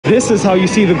This is how you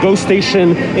see the GO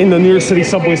station in the New York City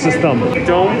subway system.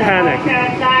 Don't panic.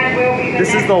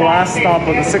 This is the last stop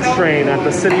of the 6th train at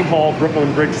the City Hall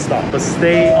Brooklyn Bridge stop, but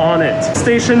stay on it. The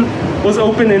station was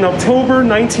opened in October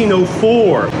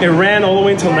 1904. It ran all the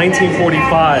way until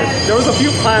 1945. There was a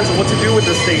few plans of what to do with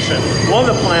this station. One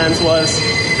of the plans was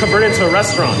convert it into a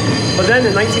restaurant. But then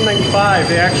in 1995,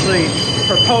 they actually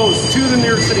proposed to the New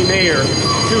York City mayor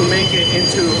to make it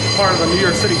into part of the New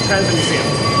York City Transit Museum.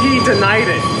 He denied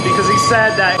it because he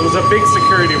said that it was a big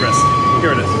security risk.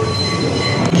 Here it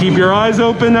is. Keep your eyes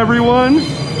open, everyone.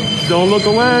 Don't look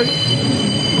away.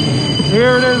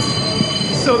 Here it is.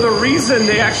 So the reason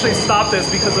they actually stopped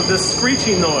this because of this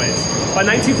screeching noise. By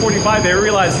 1945, they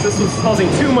realized this was causing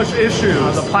too much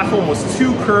issues. The platform was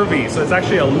too curvy, so it's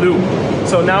actually a loop.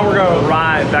 So now we're gonna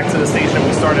arrive back to the station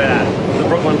we started at, the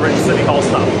Brooklyn Bridge City Hall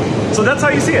stop. So that's how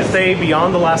you see it. Stay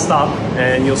beyond the last stop,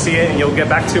 and you'll see it, and you'll get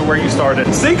back to where you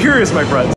started. Stay curious, my friends.